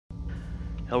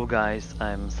Hello guys,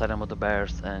 I'm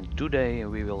Bears and today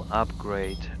we will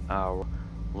upgrade our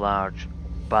large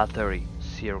battery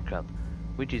circuit,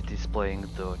 which is displaying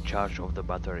the charge of the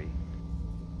battery.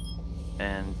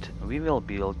 And we will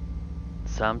build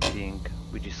something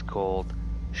which is called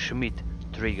Schmitt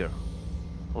trigger.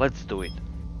 Let's do it.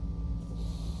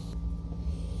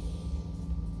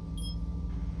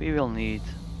 We will need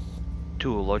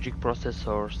 2 logic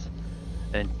processors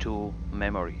and 2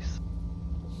 memories.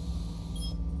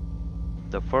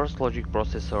 The first logic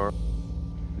processor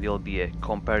will be a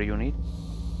compare unit,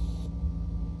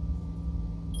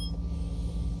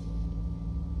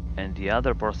 and the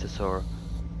other processor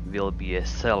will be a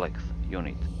select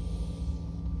unit.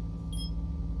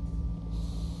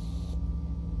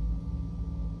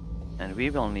 And we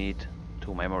will need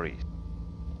 2 memories.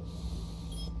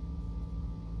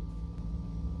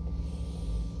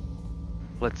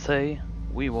 Let's say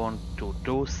we want to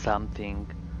do something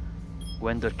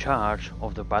when the charge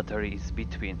of the battery is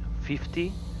between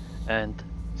 50 and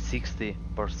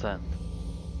 60%.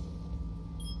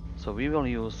 So we will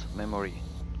use memory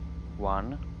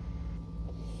 1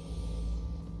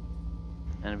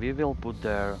 and we will put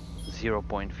there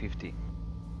 0.50,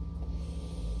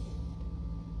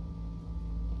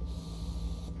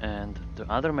 and the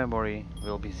other memory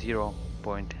will be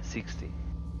 0.60.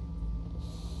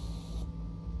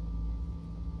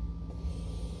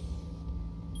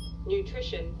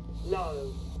 Nutrition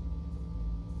low.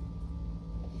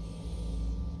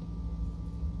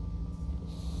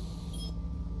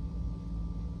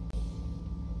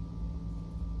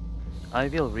 I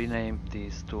will rename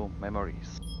these 2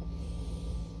 memories.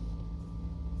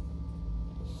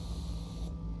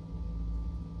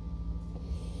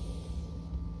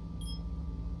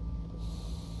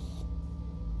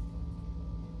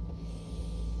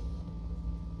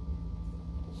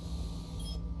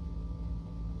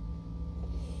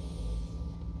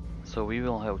 So we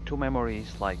will have 2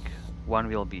 memories, like one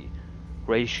will be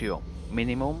ratio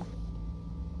minimum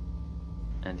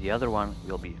and the other one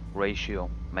will be ratio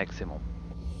maximum.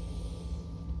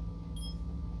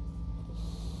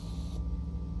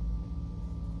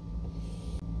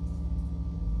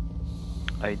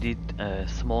 I did a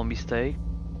small mistake.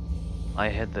 I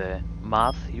had the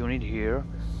math unit here,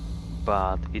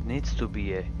 but it needs to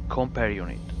be a compare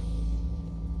unit.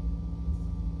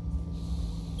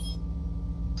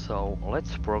 So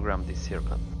let's program this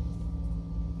circuit.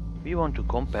 We want to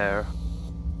compare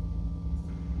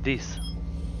this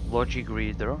logic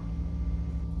reader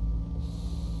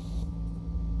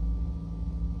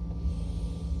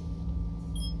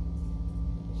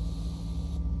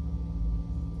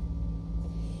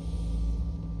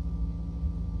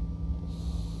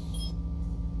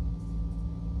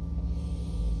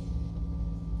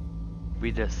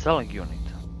with a select unit,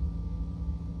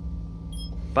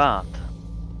 but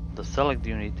the select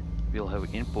unit will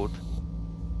have input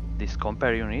this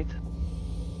compare unit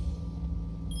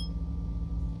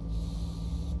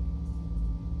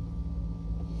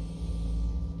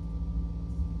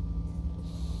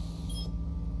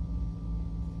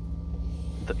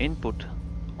the input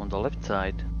on the left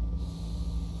side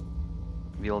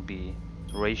will be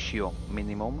ratio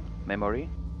minimum memory,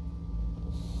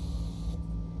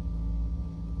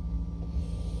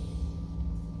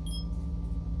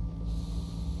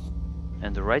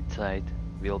 and the right side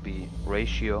will be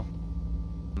ratio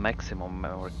maximum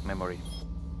memory.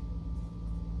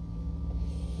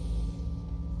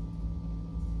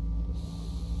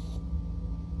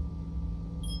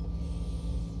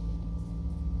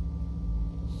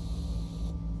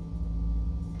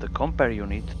 The compare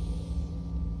unit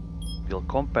will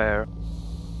compare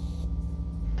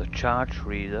the charge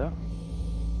reader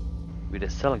with a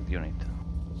select unit.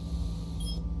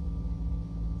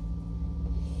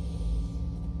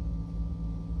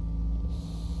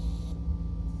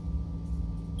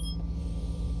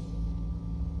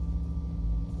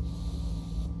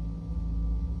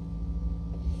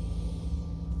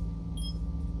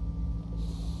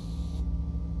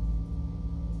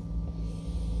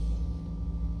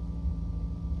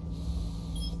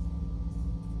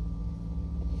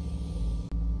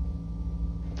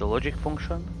 The logic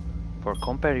function for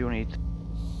compare unit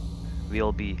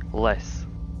will be less.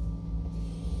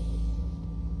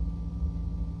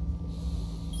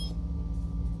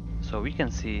 So we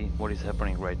can see what is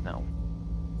happening right now.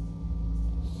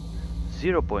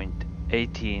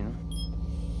 0.18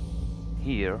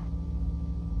 here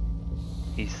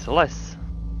is less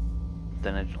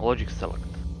than a logic select.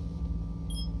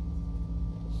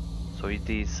 So it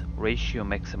is ratio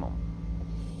maximum.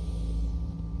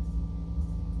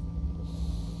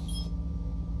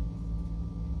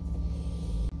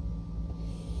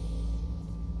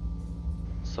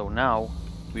 So now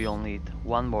we'll need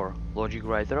one more logic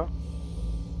writer.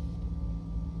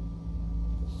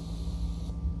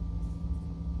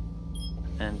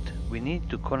 And we need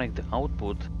to connect the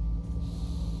output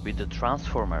with the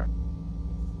transformer,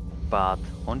 but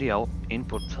on the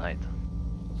input side.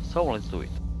 So let's do it.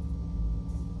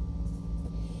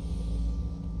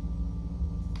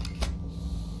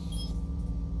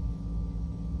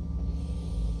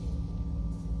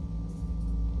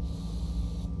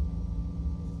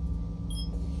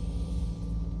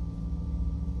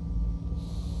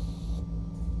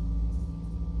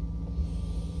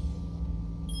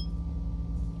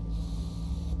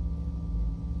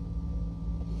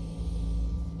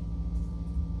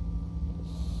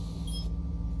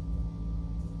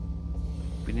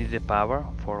 We need the power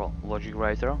for logic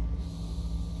writer.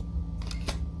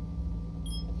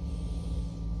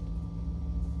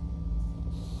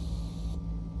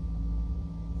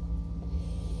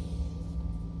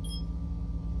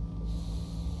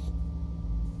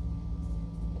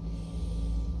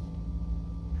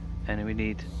 And we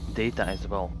need data as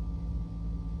well.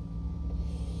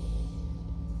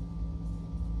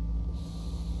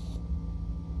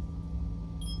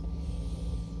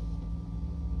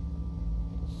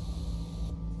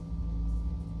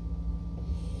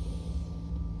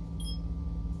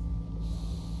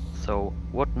 So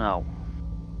what now?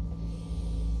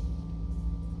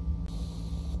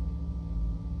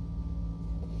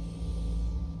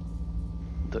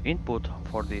 The input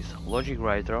for this logic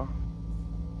writer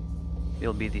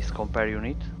will be this compare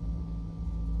unit.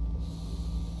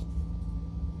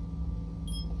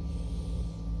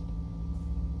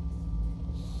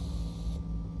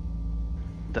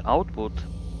 The output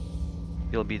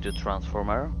will be the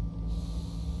transformer.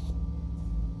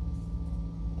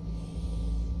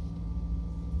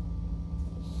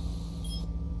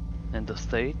 And the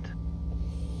state,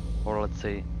 or let's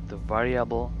say the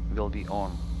variable, will be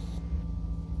on.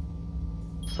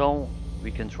 So we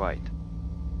can try it.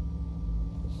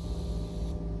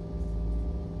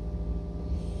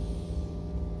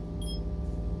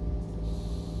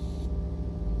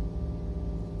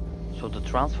 So the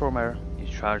transformer is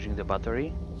charging the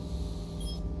battery,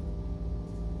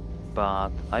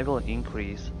 but I will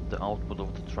increase the output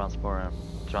of the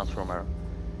transformer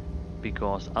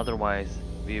because otherwise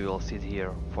we will sit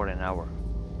here for an hour.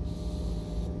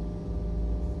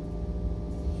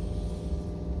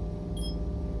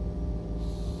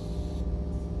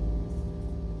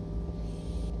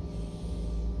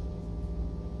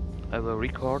 I will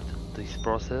record this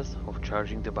process of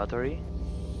charging the battery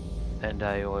and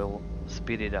I will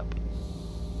speed it up.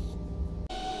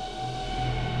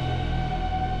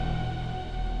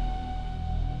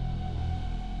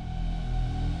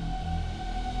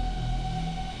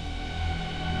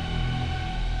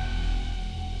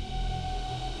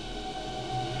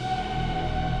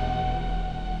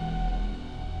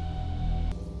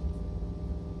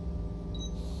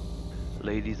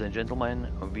 Ladies and gentlemen,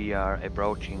 we are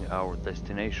approaching our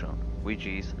destination, which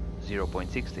is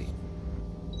 0.60.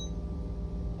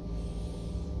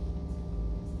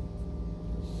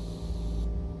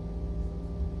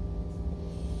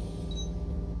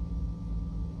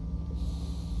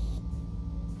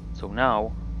 So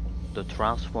now the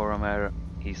transformer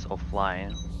is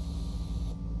offline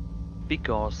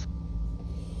because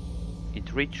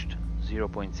it reached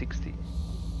 0.60.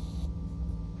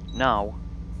 Now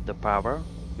the power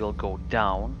will go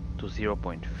down to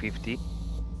 0.50.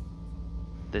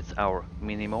 That's our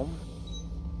minimum.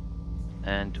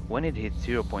 And when it hits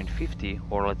 0.50,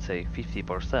 or let's say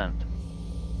 50%,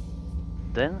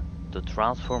 then the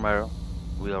transformer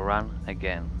will run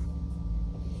again.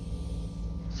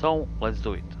 So let's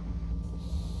do it.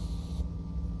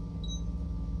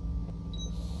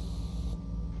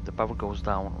 The power goes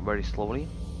down very slowly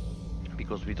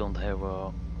because we don't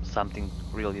have something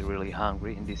really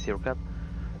hungry in this circuit.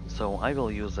 So I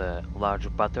will use a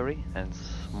large battery and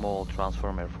small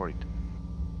transformer for it.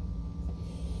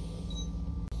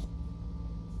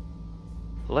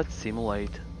 Let's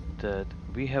simulate that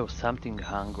we have something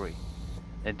hungry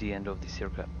at the end of the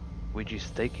circuit, which is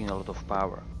taking a lot of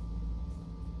power.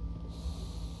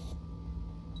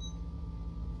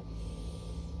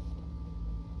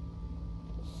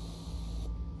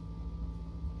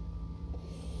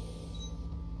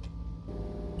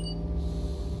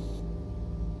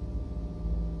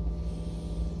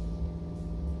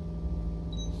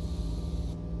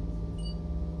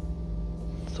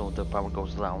 So the power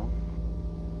goes down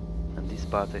and this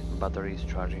battery is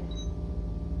charging.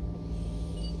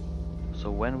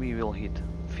 So when we will hit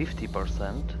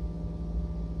 50%,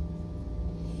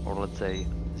 or let's say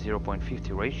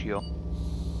 0.50 ratio,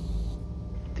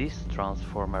 this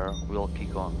transformer will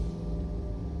kick on.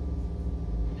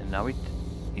 And now it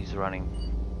is running.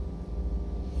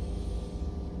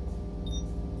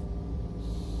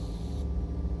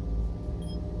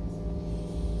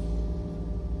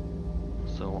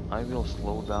 So I will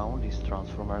slow down this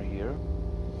transformer here.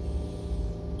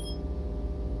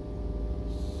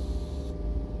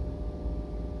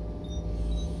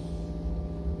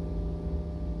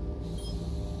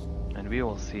 And we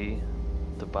will see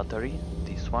the battery,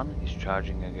 this one, is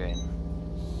charging again.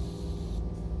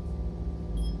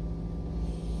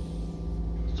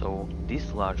 So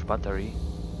this large battery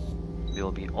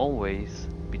will be always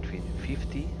between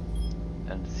 50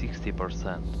 and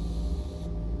 60%.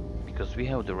 Because we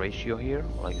have the ratio here,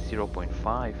 like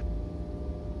 0.5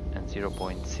 and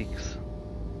 0.6.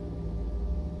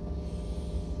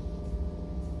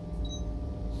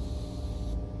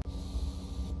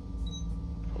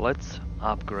 Let's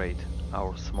upgrade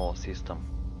our small system.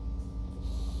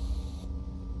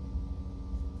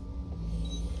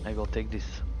 I will take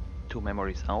these two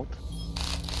memories out.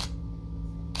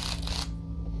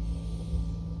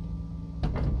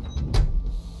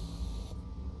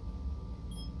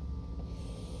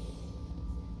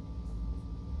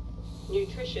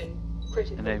 Nutrition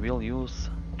critical. And I will use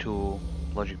two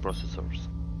logic processors.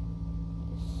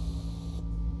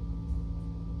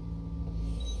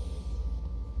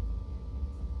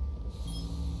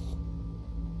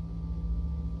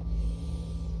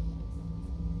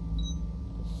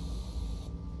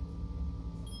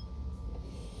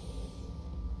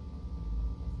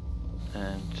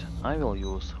 And I will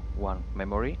use one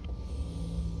memory.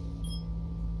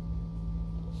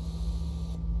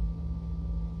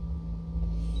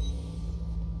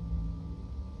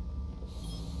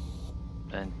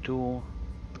 And two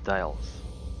dials.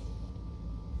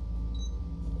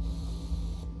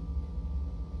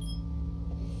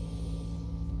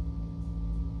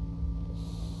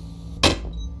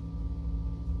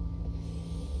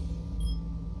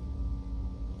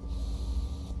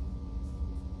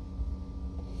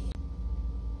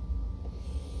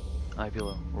 I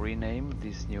will rename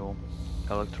these new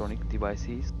electronic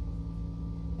devices.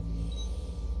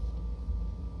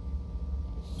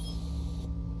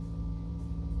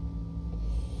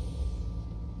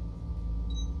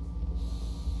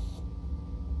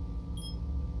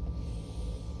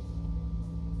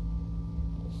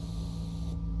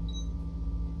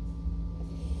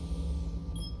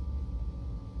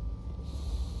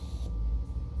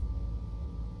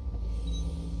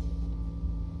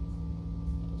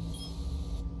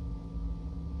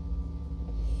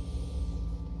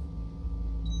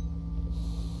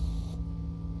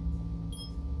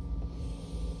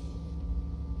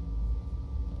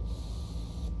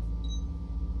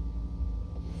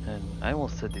 And I will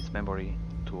set this memory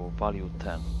to value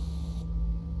 10.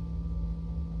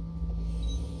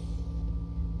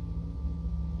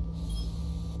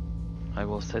 I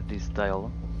will set this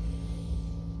dial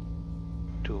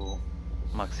to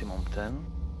maximum 10.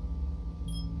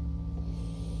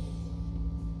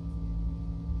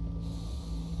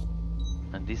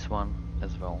 And this one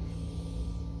as well.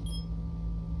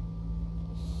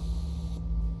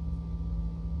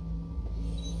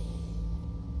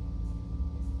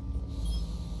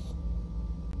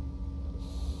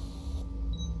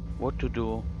 What to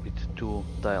do with two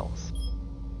dials?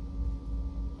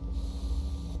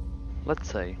 Let's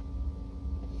say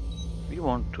we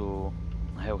want to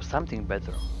have something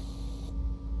better.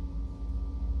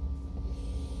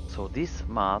 So this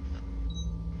math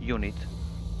unit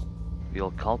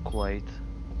will calculate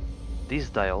this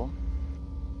dial,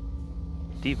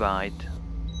 divide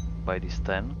by this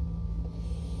 10,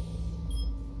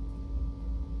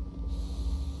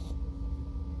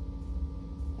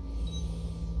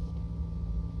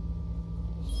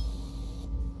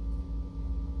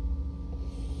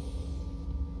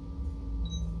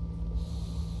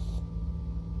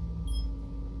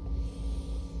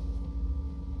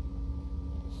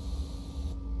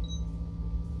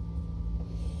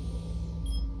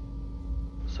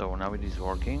 so now it is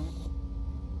working,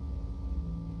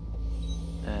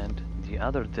 and the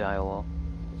other dial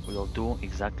will do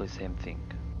exactly the same thing.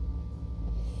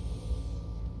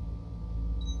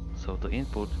 So the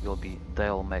input will be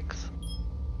dial max.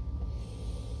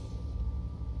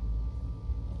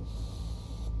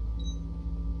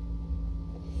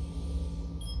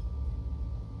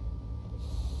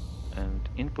 And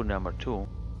input number 2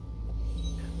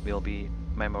 will be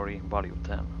memory value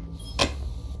 10.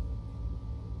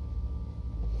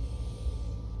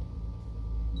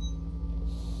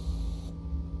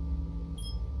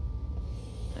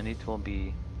 And it will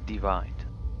be divide.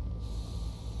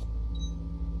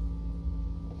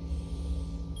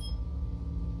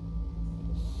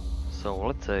 So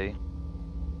let's say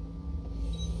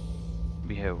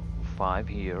we have 5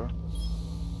 here.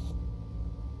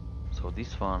 So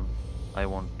this one I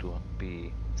want to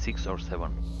be 6 or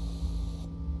 7.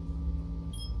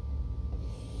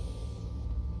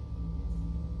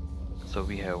 So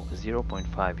we have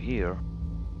 0.5 here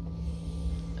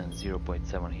and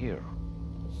 0.7 here.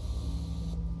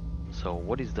 So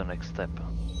what is the next step?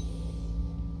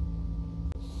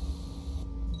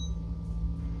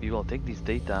 We will take this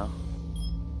data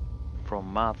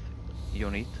from math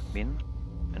unit min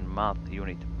and math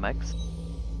unit max,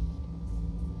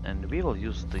 and we will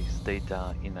use this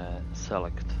data in a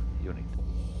select unit.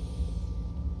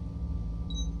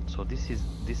 So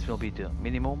this will be the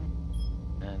minimum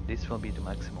and this will be the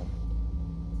maximum.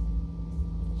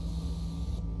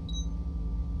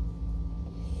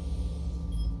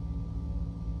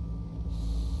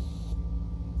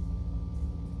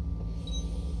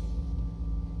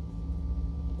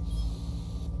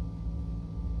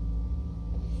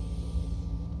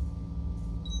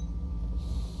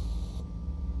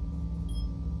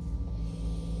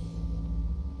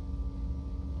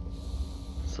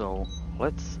 So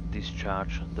let's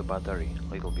discharge the battery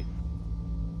a little bit.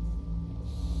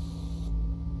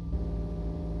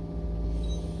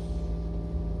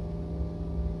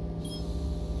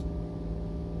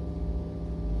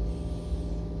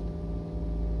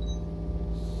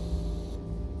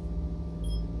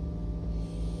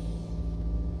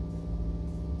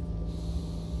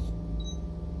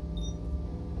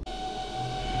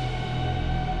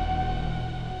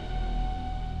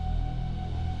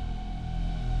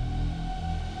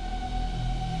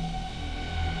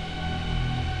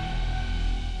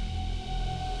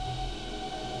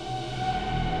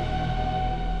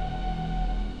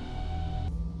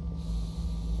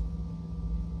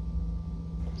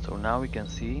 So now we can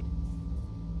see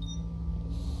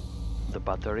the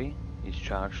battery is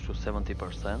charged to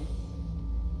 70%,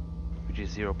 which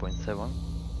is 0.7,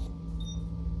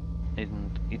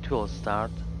 and it will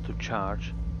start to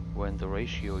charge when the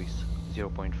ratio is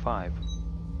 0.5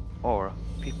 or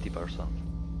 50%.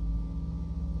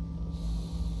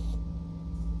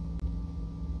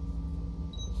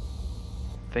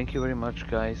 Thank you very much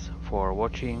guys for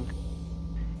watching.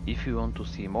 If you want to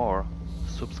see more,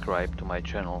 subscribe to my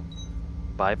channel.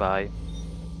 Bye bye.